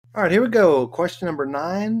All right, here we go. Question number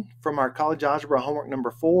 9 from our college algebra homework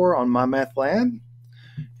number 4 on MyLab.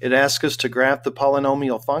 It asks us to graph the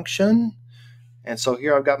polynomial function. And so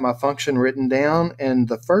here I've got my function written down. And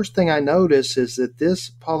the first thing I notice is that this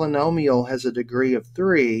polynomial has a degree of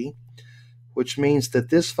 3, which means that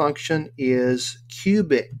this function is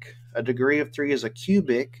cubic. A degree of 3 is a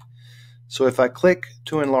cubic. So if I click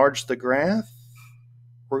to enlarge the graph,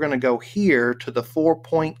 we're going to go here to the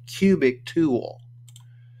 4-point cubic tool.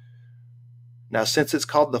 Now, since it's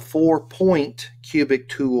called the 4-point cubic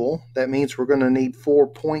tool, that means we're going to need 4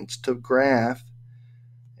 points to graph.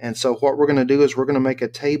 And so what we're going to do is we're going to make a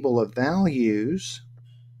table of values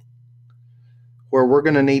where we're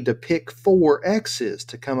going to need to pick 4 x's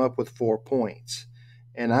to come up with 4 points.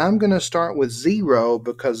 And I'm going to start with 0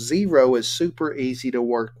 because 0 is super easy to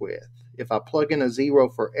work with. If I plug in a 0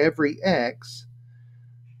 for every x,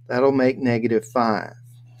 that'll make -5.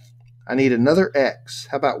 I need another x.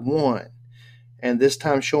 How about 1? And this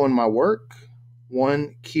time showing my work,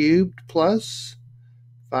 1 cubed plus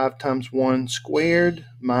 5 times 1 squared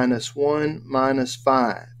minus 1 minus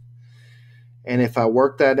 5. And if I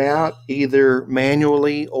work that out either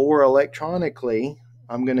manually or electronically,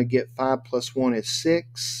 I'm going to get 5 plus 1 is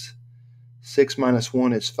 6. 6 minus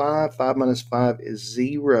 1 is 5. 5 minus 5 is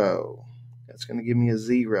 0. That's going to give me a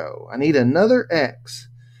 0. I need another x.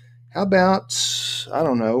 How about, I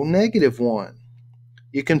don't know, -1?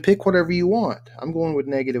 You can pick whatever you want. I'm going with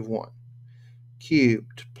 -1.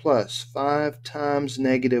 Cubed plus 5 times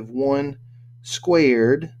 -1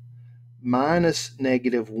 squared minus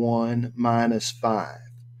 -1 minus 5.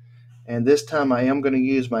 And this time I am going to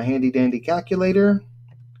use my handy dandy calculator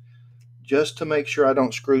just to make sure I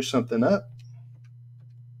don't screw something up.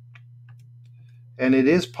 And it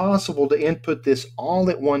is possible to input this all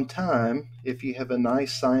at one time if you have a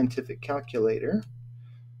nice scientific calculator.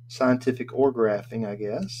 Scientific or graphing, I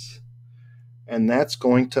guess. And that's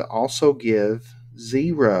going to also give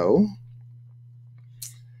 0.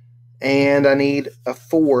 And I need a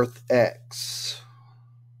 4th x.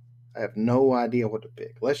 I have no idea what to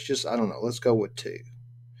pick. Let's go with 2.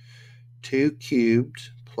 2 cubed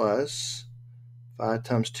plus 5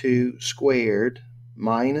 times 2 squared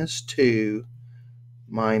minus 2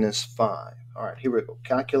 minus 5. All right, here we go.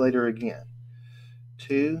 Calculator again.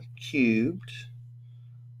 2 cubed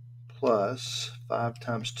plus 5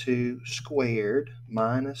 times 2 squared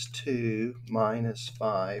minus 2 minus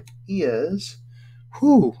 5 is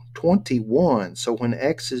 21. So when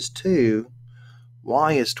x is 2,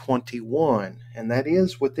 y is 21. And that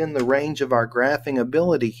is within the range of our graphing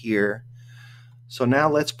ability here. So now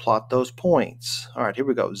let's plot those points. All right, here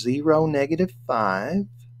we go. 0, -5.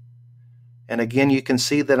 And again, you can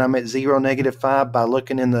see that I'm at 0, -5 by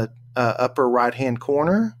looking in the upper right-hand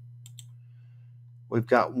corner. We've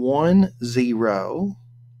got 1, 0,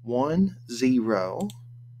 1, 0,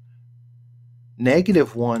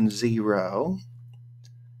 -1, 0,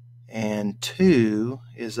 and 2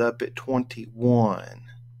 is up at 21.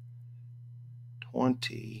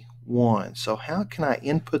 21. So how can I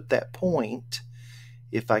input that point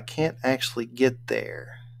if I can't actually get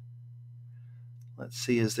there? Let's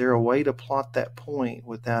see, is there a way to plot that point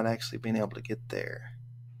without actually being able to get there?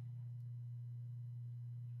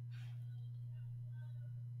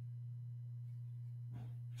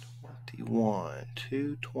 One,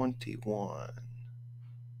 221.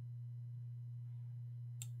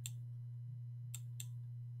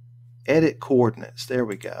 Edit coordinates. There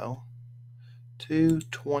we go.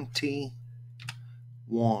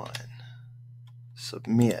 221.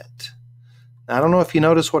 Submit. Now, I don't know if you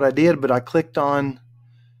noticed what I did, but I clicked on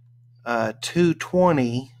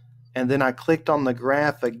 220, and then I clicked on the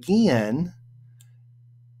graph again.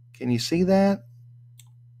 Can you see that?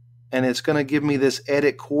 And it's going to give me this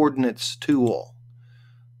edit coordinates tool.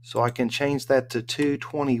 So I can change that to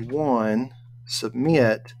 221,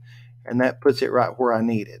 submit, and that puts it right where I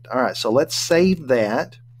need it. All right, so let's save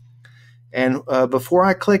that. And before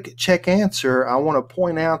I click check answer, I want to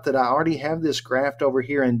point out that I already have this graphed over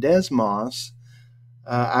here in Desmos.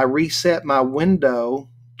 I reset my window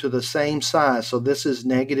to the same size. So this is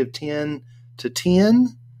 -10 to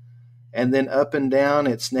 10. And then up and down,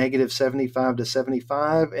 it's -75 to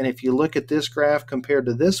 75. And if you look at this graph compared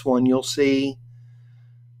to this one, you'll see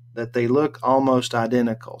that they look almost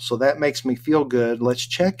identical. So that makes me feel good. Let's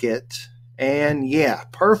check it. And yeah,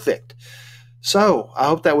 perfect. So I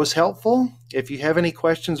hope that was helpful. If you have any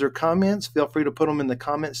questions or comments, feel free to put them in the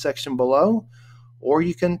comment section below, or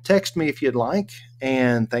you can text me if you'd like.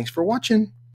 And thanks for watching.